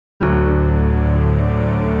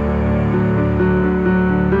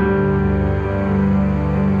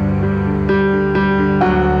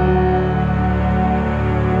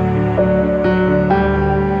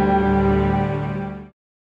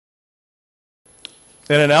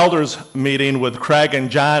In an elders meeting with Craig and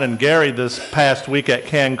John and Gary this past week at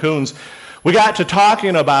Cancun's, we got to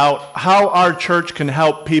talking about how our church can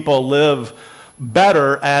help people live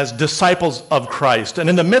better as disciples of Christ. And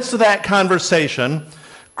in the midst of that conversation,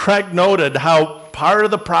 Craig noted how part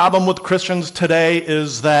of the problem with Christians today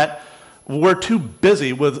is that we're too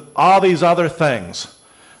busy with all these other things.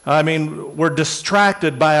 I mean, we're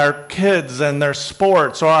distracted by our kids and their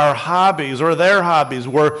sports or our hobbies or their hobbies.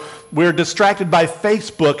 We're distracted by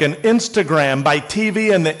Facebook and Instagram, by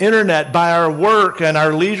TV and the internet, by our work and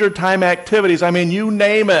our leisure time activities. I mean, you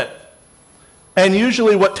name it. And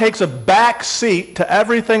usually what takes a back seat to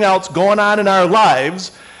everything else going on in our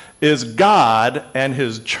lives is God and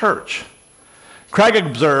His church. Craig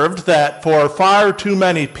observed that for far too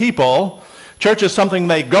many people, church is something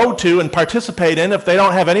they go to and participate in if they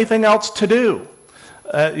don't have anything else to do.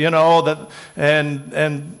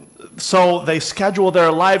 And so they schedule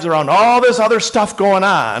their lives around all this other stuff going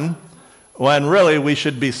on, when really we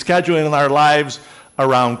should be scheduling our lives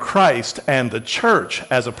around Christ and the church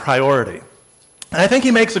as a priority. And I think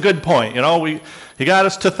he makes a good point. He got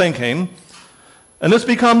us to thinking. And this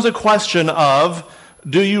becomes a question of,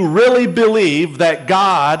 do you really believe that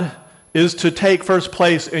God is to take first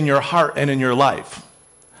place in your heart and in your life?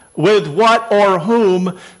 With what or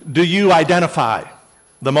whom do you identify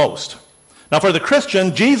the most? Now, for the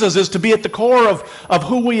Christian, Jesus is to be at the core of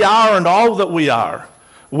who we are and all that we are.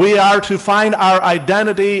 We are to find our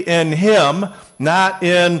identity in Him, not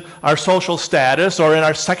in our social status or in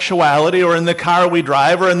our sexuality or in the car we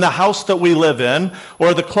drive or in the house that we live in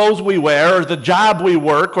or the clothes we wear or the job we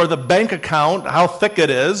work or the bank account, how thick it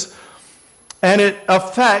is. And it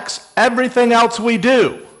affects everything else we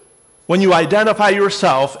do when you identify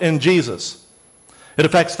yourself in Jesus. It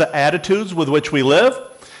affects the attitudes with which we live.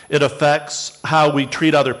 It affects how we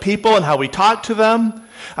treat other people and how we talk to them.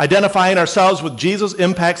 Identifying ourselves with Jesus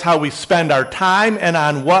impacts how we spend our time and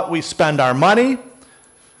on what we spend our money.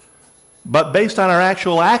 But based on our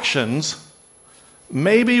actual actions,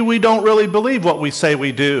 maybe we don't really believe what we say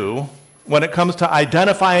we do when it comes to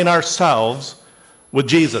identifying ourselves with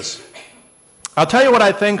Jesus. I'll tell you what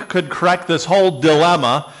I think could correct this whole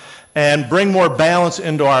dilemma and bring more balance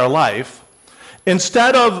into our life.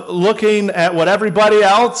 Instead of looking at what everybody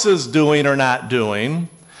else is doing or not doing,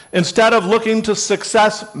 instead of looking to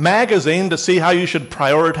Success Magazine to see how you should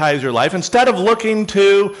prioritize your life, instead of looking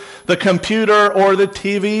to the computer or the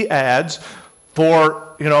TV ads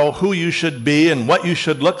for, who you should be and what you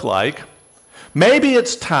should look like, maybe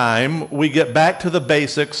it's time we get back to the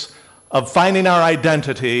basics of finding our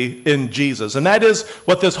identity in Jesus. And that is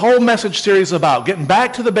what this whole message series is about, getting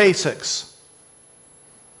back to the basics.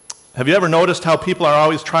 Have you ever noticed how people are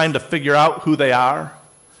always trying to figure out who they are?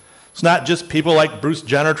 It's not just people like Bruce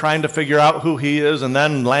Jenner trying to figure out who he is and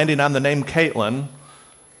then landing on the name Caitlin.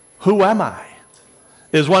 Who am I?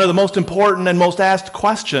 Is one of the most important and most asked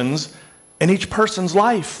questions in each person's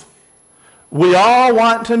life. We all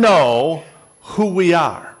want to know who we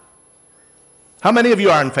are. How many of you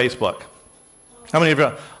are on Facebook? How many of you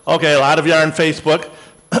are? Okay, a lot of you are on Facebook.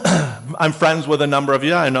 I'm friends with a number of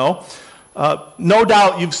you, I know. No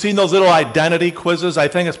doubt you've seen those little identity quizzes. I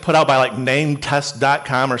think it's put out by like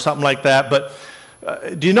nametest.com or something like that. But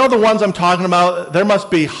do you know the ones I'm talking about? There must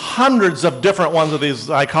be hundreds of different ones of these,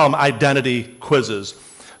 I call them identity quizzes.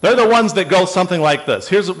 They're the ones that go something like this.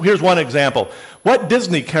 Here's one example. What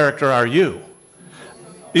Disney character are you?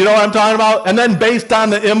 You know what I'm talking about? And then based on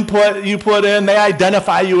the input you put in, they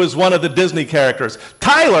identify you as one of the Disney characters.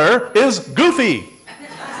 Tyler is Goofy.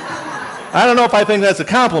 I don't know if I think that's a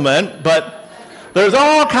compliment, but there's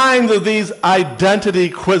all kinds of these identity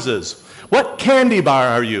quizzes. What candy bar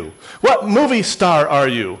are you? What movie star are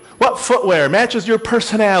you? What footwear matches your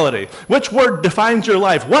personality? Which word defines your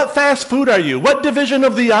life? What fast food are you? What division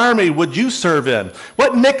of the Army would you serve in?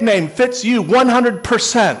 What nickname fits you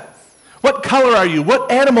 100%? What color are you?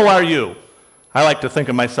 What animal are you? I like to think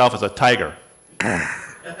of myself as a tiger.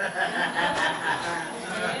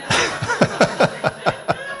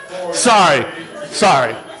 Sorry.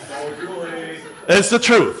 It's the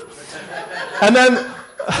truth. And then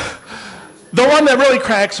the one that really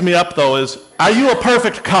cracks me up, though, is, are you a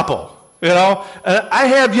perfect couple? And I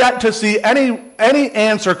have yet to see any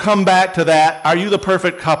answer come back to that, are you the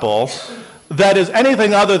perfect couple, that is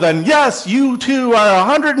anything other than, yes, you two are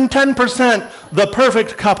 110% the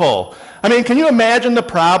perfect couple. I mean, can you imagine the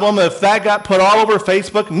problem if that got put all over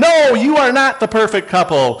Facebook? No, you are not the perfect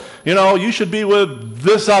couple. You should be with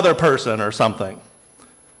this other person or something.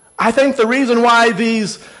 I think the reason why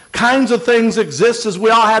these kinds of things exist is we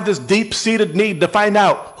all have this deep-seated need to find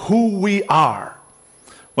out who we are.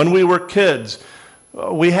 When we were kids,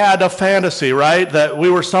 We had a fantasy, right, that we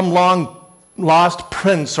were some long-lost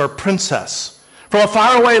prince or princess from a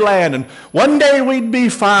faraway land, and one day we'd be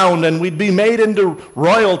found and we'd be made into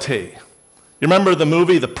royalty. You remember the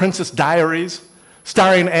movie The Princess Diaries,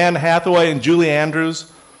 starring Anne Hathaway and Julie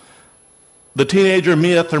Andrews? The teenager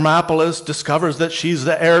Mia Thermopolis discovers that she's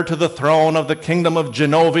the heir to the throne of the kingdom of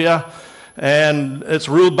Genovia, and it's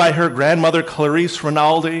ruled by her grandmother Clarice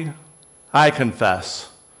Rinaldi. I confess,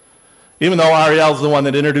 even though Ariel's the one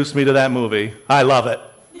that introduced me to that movie, I love it.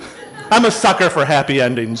 I'm a sucker for happy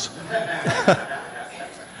endings.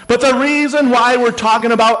 But the reason why we're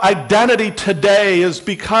talking about identity today is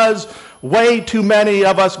because way too many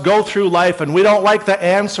of us go through life and we don't like the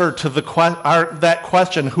answer to that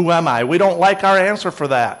question, who am I? We don't like our answer for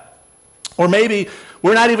that. Or maybe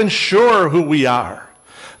we're not even sure who we are.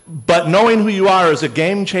 But knowing who you are is a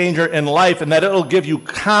game changer in life, and that it'll give you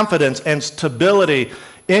confidence and stability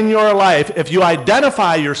in your life if you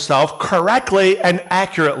identify yourself correctly and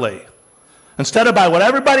accurately, instead of by what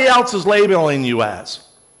everybody else is labeling you as.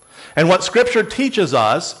 And what Scripture teaches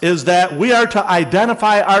us is that we are to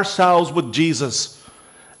identify ourselves with Jesus.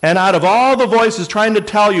 And out of all the voices trying to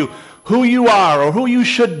tell you who you are or who you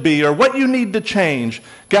should be or what you need to change,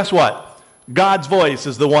 guess what? God's voice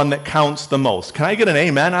is the one that counts the most. Can I get an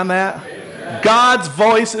amen on that? Amen. God's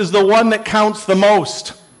voice is the one that counts the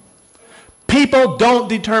most. People don't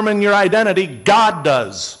determine your identity, God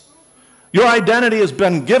does. Your identity has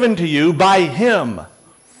been given to you by Him.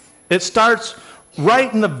 It starts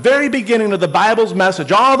right in the very beginning of the Bible's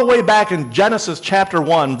message, all the way back in Genesis chapter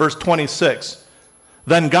 1, verse 26.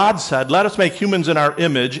 Then God said, let us make humans in our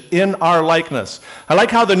image, in our likeness. I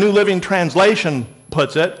like how the New Living Translation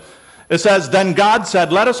puts it. It says, then God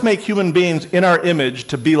said, let us make human beings in our image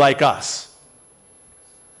to be like us.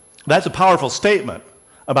 That's a powerful statement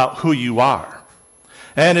about who you are.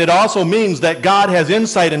 And it also means that God has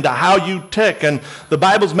insight into how you tick. And the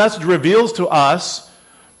Bible's message reveals to us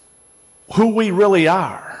who we really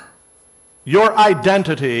are. Your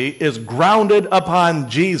identity is grounded upon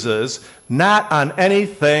Jesus, not on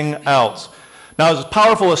anything else. Now, as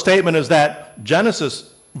powerful a statement as that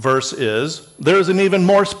Genesis verse is, there is an even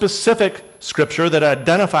more specific scripture that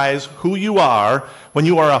identifies who you are when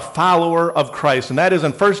you are a follower of Christ. And that is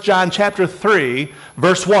in 1 John chapter 3,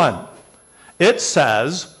 verse 1. It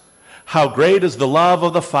says, how great is the love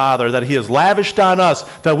of the Father that He has lavished on us,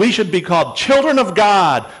 that we should be called children of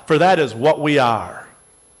God, for that is what we are.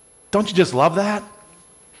 Don't you just love that?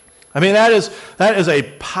 I mean, that is a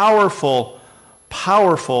powerful,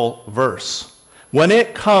 powerful verse. When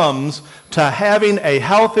it comes to having a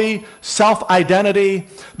healthy self-identity,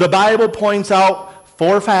 the Bible points out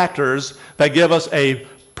 4 factors that give us a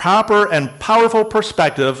proper and powerful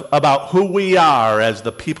perspective about who we are as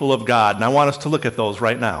the people of God. And I want us to look at those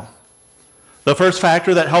right now. The first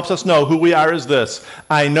factor that helps us know who we are is this: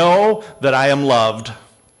 I know that I am loved.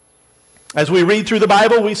 As we read through the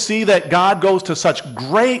Bible, we see that God goes to such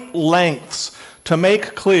great lengths to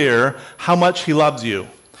make clear how much He loves you.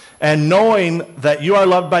 And knowing that you are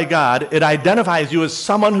loved by God, it identifies you as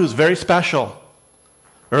someone who's very special.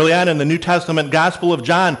 Early on in the New Testament Gospel of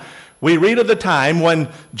John, we read of the time when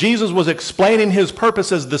Jesus was explaining His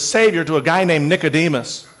purpose as the Savior to a guy named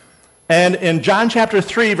Nicodemus. And in John chapter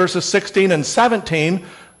 3, verses 16 and 17,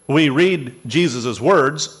 we read Jesus'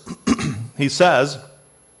 words. He says,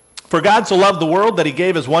 for God so loved the world that He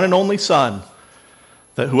gave His one and only Son,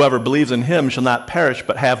 that whoever believes in Him shall not perish,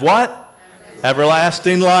 but have what?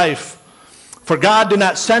 Everlasting life. For God did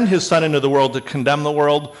not send His Son into the world to condemn the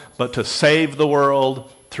world, but to save the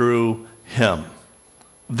world through Him.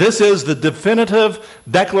 This is the definitive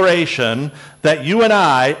declaration that you and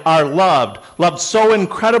I are loved so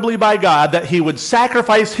incredibly by God that He would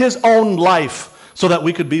sacrifice His own life so that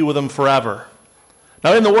we could be with Him forever.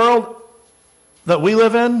 Now, in the world that we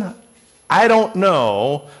live in, I don't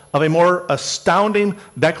know of a more astounding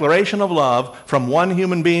declaration of love from one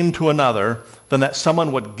human being to another than that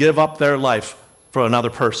someone would give up their life for another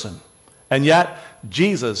person. And yet,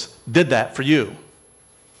 Jesus did that for you.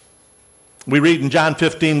 We read in John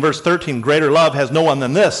 15, verse 13, greater love has no one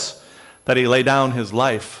than this, that He lay down His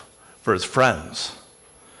life for His friends.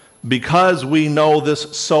 Because we know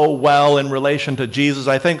this so well in relation to Jesus,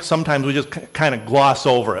 I think sometimes we just kind of gloss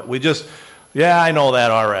over it. We just, yeah, I know that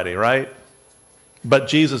already, right? But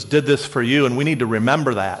Jesus did this for you, and we need to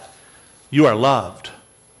remember that. You are loved.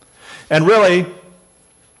 And really,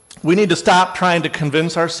 we need to stop trying to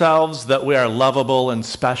convince ourselves that we are lovable and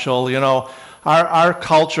special. You know, our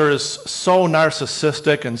culture is so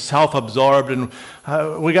narcissistic and self-absorbed, and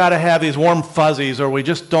we got to have these warm fuzzies or we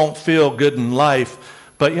just don't feel good in life.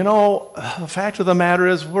 But you know, the fact of the matter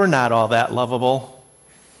is we're not all that lovable.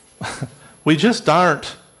 We just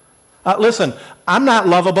aren't. Listen, I'm not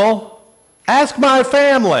lovable. Ask my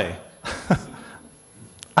family.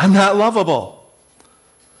 I'm not lovable.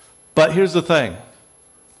 But here's the thing.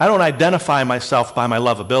 I don't identify myself by my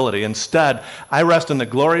lovability. Instead, I rest in the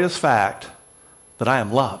glorious fact that I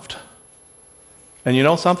am loved. And you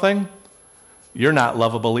know something? You're not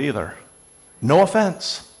lovable either. No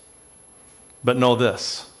offense. But know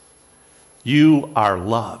this. You are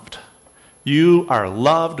loved. You are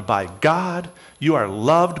loved by God. You are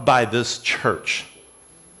loved by this church.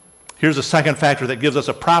 Here's a second factor that gives us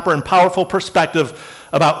a proper and powerful perspective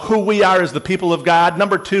about who we are as the people of God.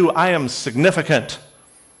 Number 2, I am significant.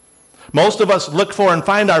 Most of us look for and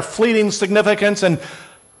find our fleeting significance in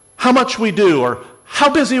how much we do, or how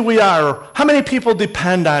busy we are, or how many people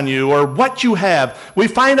depend on you, or what you have. We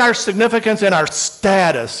find our significance in our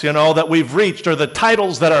status, that we've reached, or the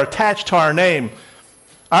titles that are attached to our name.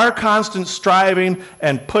 Our constant striving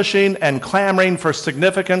and pushing and clamoring for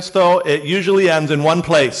significance, though, it usually ends in one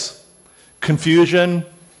place: confusion,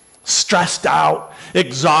 stressed out,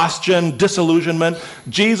 exhaustion, disillusionment.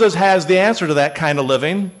 Jesus has the answer to that kind of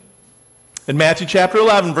living. In Matthew chapter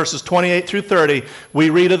 11, verses 28 through 30, we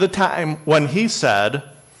read of the time when he said,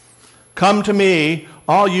 "Come to me,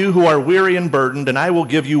 all you who are weary and burdened, and I will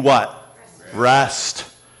give you" what? Rest.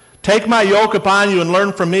 "Take my yoke upon you and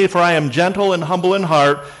learn from me, for I am gentle and humble in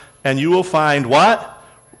heart, and you will find" what?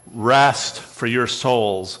 Rest for your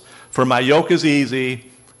souls. "For my yoke is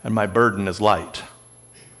easy and my burden is light."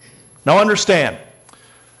 Now understand,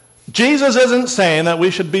 Jesus isn't saying that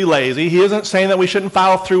we should be lazy. He isn't saying that we shouldn't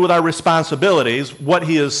follow through with our responsibilities. What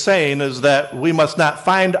he is saying is that we must not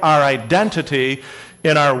find our identity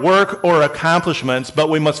in our work or accomplishments, but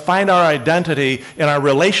we must find our identity in our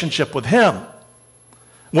relationship with him.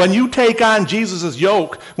 When you take on Jesus'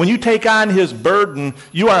 yoke, when you take on his burden,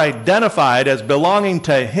 you are identified as belonging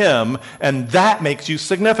to him, and that makes you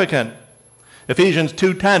significant. Ephesians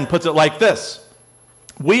 2:10 puts it like this: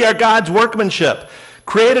 "We are God's workmanship,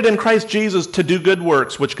 created in Christ Jesus to do good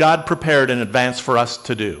works, which God prepared in advance for us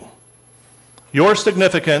to do." Your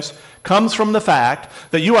significance comes from the fact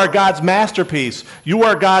that you are God's masterpiece. You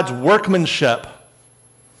are God's workmanship.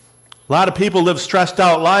 A lot of people live stressed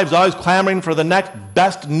out lives, always clamoring for the next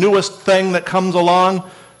best, newest thing that comes along,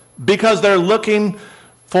 because they're looking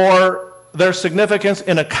for their significance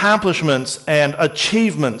in accomplishments and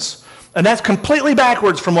achievements. And that's completely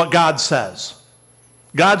backwards from what God says.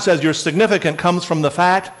 God says your significance comes from the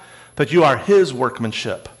fact that you are his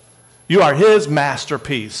workmanship. You are his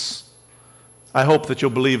masterpiece. I hope that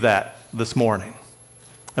you'll believe that this morning.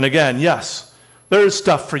 And again, yes, there is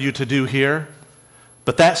stuff for you to do here,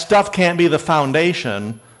 but that stuff can't be the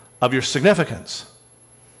foundation of your significance.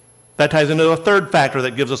 That ties into a third factor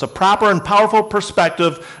that gives us a proper and powerful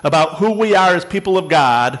perspective about who we are as people of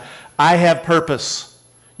God. I have purpose.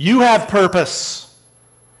 You have purpose.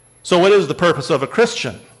 So what is the purpose of a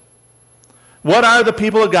Christian? What are the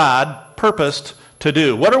people of God purposed to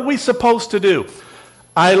do? What are we supposed to do?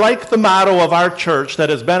 I like the motto of our church that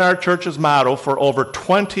has been our church's motto for over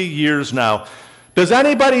 20 years now. Does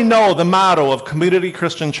anybody know the motto of Community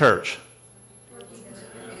Christian Church?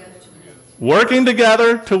 Working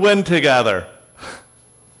together to win together.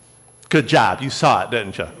 Good job. You saw it,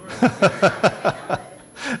 didn't you?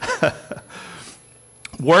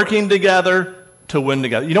 Working together to win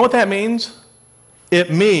together. You know what that means?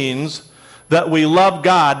 It means that we love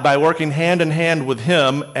God by working hand in hand with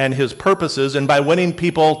him and his purposes, and by winning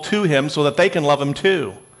people to him so that they can love him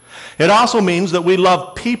too. It also means that we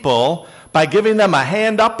love people by giving them a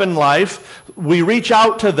hand up in life. We reach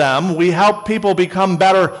out to them. We help people become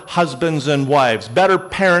better husbands and wives, better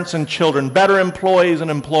parents and children, better employees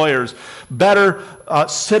and employers, better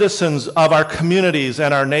citizens of our communities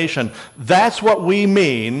and our nation. That's what we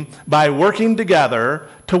mean by working together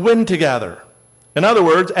to win together. In other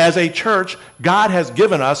words, as a church, God has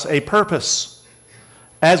given us a purpose.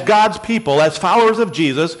 As God's people, as followers of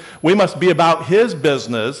Jesus, we must be about his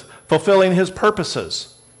business, fulfilling his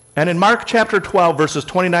purposes. And in Mark chapter 12, verses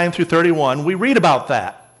 29 through 31, we read about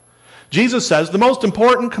that. Jesus says, "The most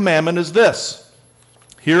important commandment is this: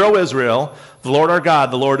 Hear, O Israel, the Lord our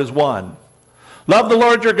God, the Lord is one. Love the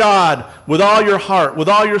Lord your God with all your heart, with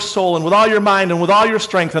all your soul, and with all your mind, and with all your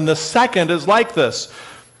strength. And the second is like this: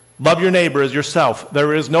 love your neighbor as yourself.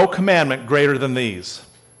 There is no commandment greater than these."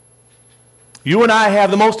 You and I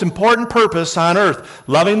have the most important purpose on earth: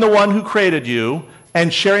 loving the one who created you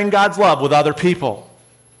and sharing God's love with other people.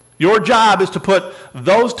 Your job is to put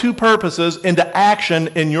those two purposes into action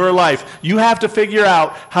in your life. You have to figure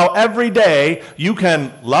out how every day you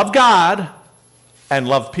can love God and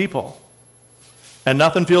love people. And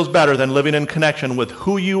nothing feels better than living in connection with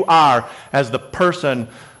who you are as the person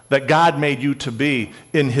that God made you to be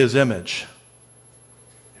in his image.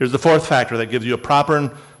 Here's the fourth factor that gives you a proper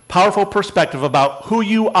and powerful perspective about who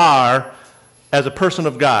you are as a person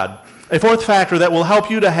of God. A fourth factor that will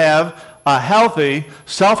help you to have a healthy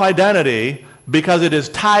self-identity because it is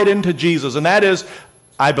tied into Jesus, and that is,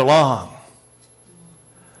 I belong.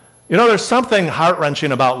 You know, there's something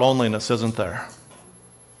heart-wrenching about loneliness, isn't there?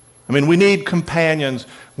 I mean, we need companions.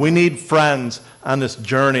 We need friends on this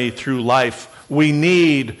journey through life. We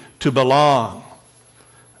need to belong.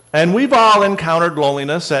 And we've all encountered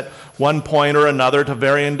loneliness at one point or another to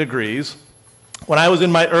varying degrees. When I was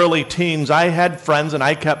in my early teens, I had friends and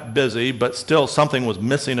I kept busy, but still something was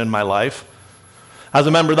missing in my life. I was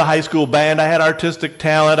a member of the high school band. I had artistic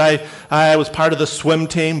talent. I was part of the swim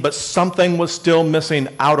team, but something was still missing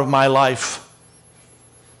out of my life.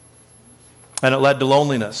 And it led to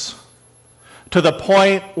loneliness, to the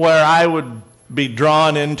point where I would be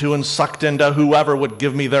drawn into and sucked into whoever would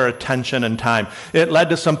give me their attention and time. It led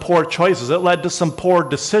to some poor choices. It led to some poor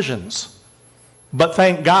decisions. But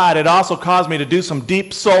thank God, it also caused me to do some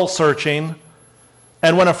deep soul searching.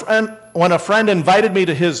 And when a friend invited me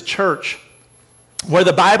to his church, where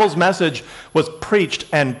the Bible's message was preached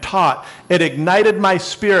and taught, it ignited my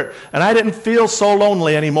spirit, and I didn't feel so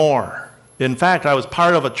lonely anymore. In fact, I was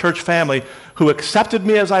part of a church family who accepted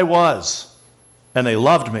me as I was, and they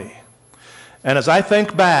loved me. And as I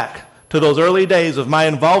think back to those early days of my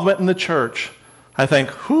involvement in the church, I think,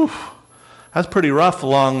 whew, that's pretty rough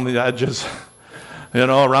along the edges. You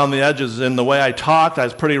know, around the edges in the way I talked. I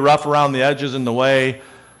was pretty rough around the edges in the way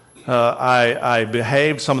I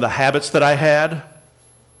behaved, some of the habits that I had.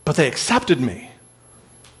 But they accepted me.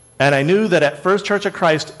 And I knew that at First Church of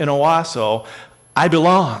Christ in Owasso, I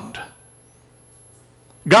belonged.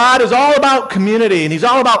 God is all about community, and he's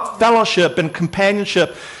all about fellowship and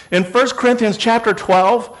companionship. In 1 Corinthians chapter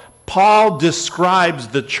 12, Paul describes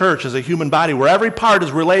the church as a human body where every part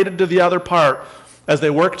is related to the other part as they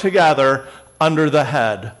work together under the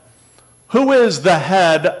head. Who is the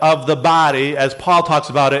head of the body, as Paul talks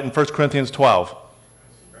about it in 1 Corinthians 12?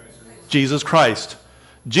 Jesus Christ.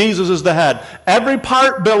 Jesus is the head. Every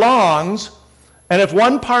part belongs, and if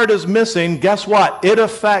one part is missing, guess what? It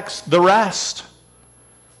affects the rest.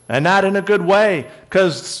 And not in a good way,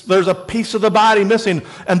 because there's a piece of the body missing.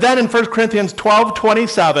 And then in 1 Corinthians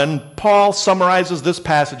 12:27, Paul summarizes this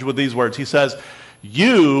passage with these words. He says,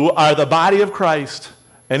 you are the body of Christ,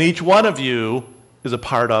 and each one of you is a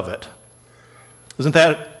part of it. Isn't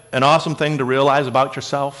that an awesome thing to realize about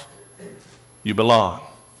yourself? You belong.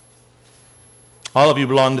 All of you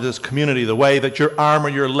belong to this community the way that your arm or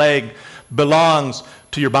your leg belongs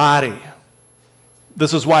to your body.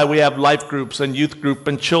 This is why we have life groups and youth group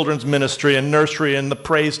and children's ministry and nursery and the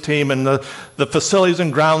praise team and the facilities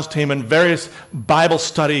and grounds team and various Bible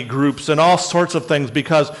study groups and all sorts of things,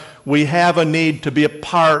 because we have a need to be a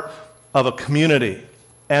part of a community.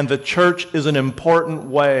 And the church is an important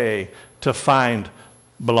way to find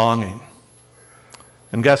belonging.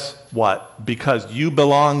 And guess what? Because you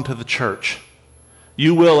belong to the church,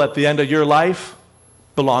 you will, at the end of your life,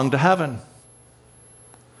 belong to heaven.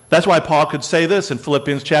 That's why Paul could say this in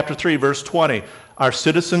Philippians chapter 3, verse 20. Our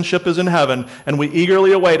citizenship is in heaven, and we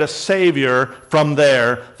eagerly await a Savior from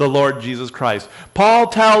there, the Lord Jesus Christ. Paul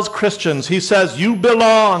tells Christians, he says, you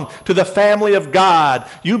belong to the family of God.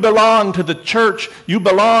 You belong to the church. You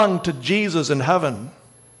belong to Jesus in heaven.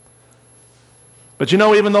 But you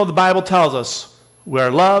know, even though the Bible tells us we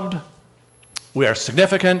are loved, we are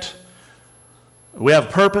significant, we have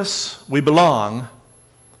purpose, we belong,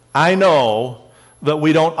 I know that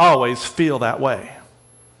we don't always feel that way.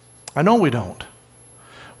 I know we don't.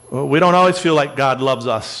 We don't always feel like God loves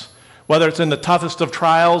us, whether it's in the toughest of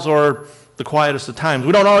trials or the quietest of times.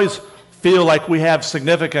 We don't always feel like we have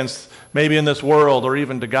significance, maybe in this world or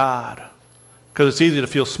even to God, because it's easy to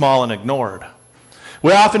feel small and ignored.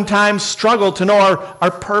 We oftentimes struggle to know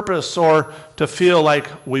our purpose or to feel like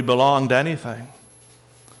we belong to anything.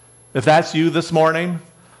 If that's you this morning,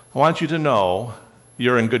 I want you to know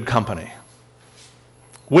you're in good company.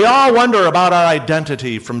 We all wonder about our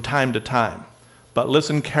identity from time to time, but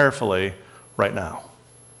listen carefully right now.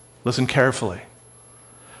 Listen carefully.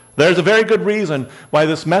 There's a very good reason why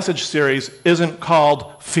this message series isn't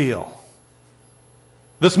called Feel.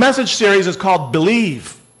 This message series is called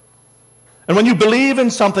Believe. And when you believe in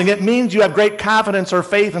something, it means you have great confidence or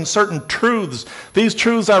faith in certain truths. These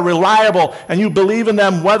truths are reliable, and you believe in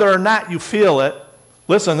them whether or not you feel it.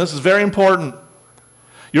 Listen, this is very important.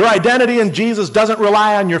 Your identity in Jesus doesn't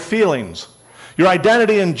rely on your feelings. Your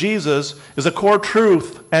identity in Jesus is a core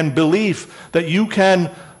truth and belief that you can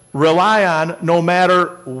rely on no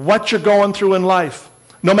matter what you're going through in life,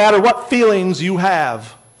 no matter what feelings you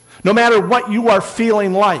have, no matter what you are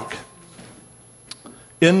feeling like.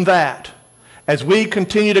 In that, as we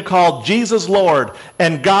continue to call Jesus Lord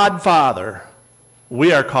and God Father,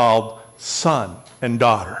 we are called son and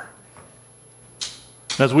daughter.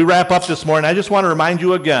 As we wrap up this morning, I just want to remind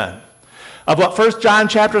you again of what 1 John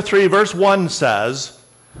chapter 3, verse 1 says.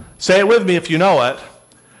 Say it with me if you know it.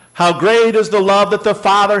 How great is the love that the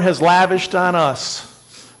Father has lavished on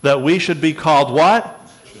us, that we should be called what?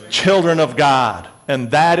 Children of God.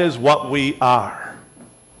 And that is what we are.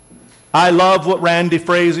 I love what Randy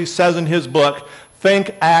Frazee says in his book,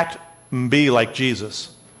 Think, Act, and Be Like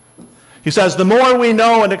Jesus. He says, the more we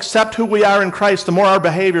know and accept who we are in Christ, the more our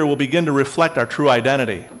behavior will begin to reflect our true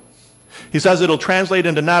identity. He says it'll translate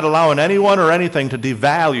into not allowing anyone or anything to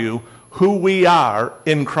devalue who we are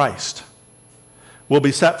in Christ. We'll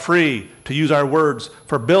be set free to use our words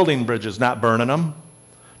for building bridges, not burning them.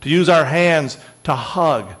 To use our hands to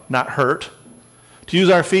hug, not hurt. To use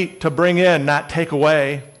our feet to bring in, not take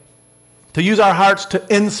away. To use our hearts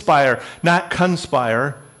to inspire, not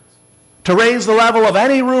conspire. To raise the level of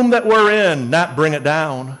any room that we're in, not bring it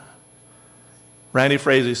down. Randy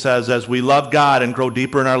Frazee says, as we love God and grow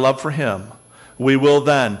deeper in our love for Him, we will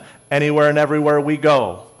then, anywhere and everywhere we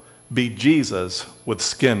go, be Jesus with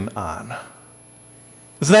skin on.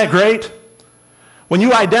 Isn't that great? When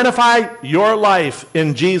you identify your life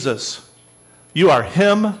in Jesus, you are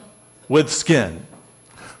Him with skin.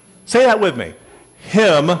 Say that with me.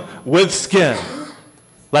 Him with skin.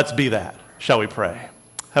 Let's be that. Shall we pray?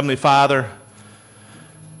 Heavenly Father,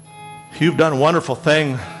 you've done a wonderful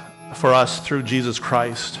thing for us through Jesus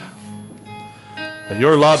Christ.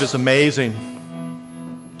 Your love is amazing.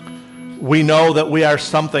 We know that we are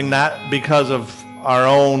something not because of our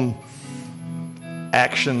own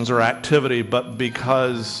actions or activity, but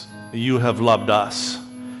because you have loved us.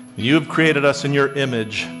 You have created us in your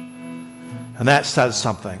image, and that says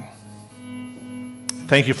something.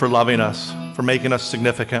 Thank you for loving us, for making us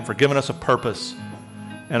significant, for giving us a purpose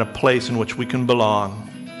and a place in which we can belong.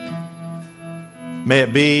 May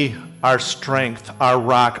it be our strength, our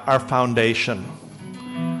rock, our foundation,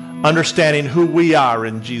 understanding who we are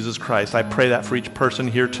in Jesus Christ. I pray that for each person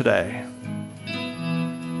here today.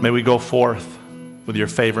 May we go forth with your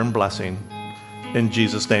favor and blessing. In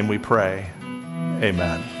Jesus' name we pray.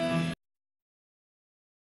 Amen.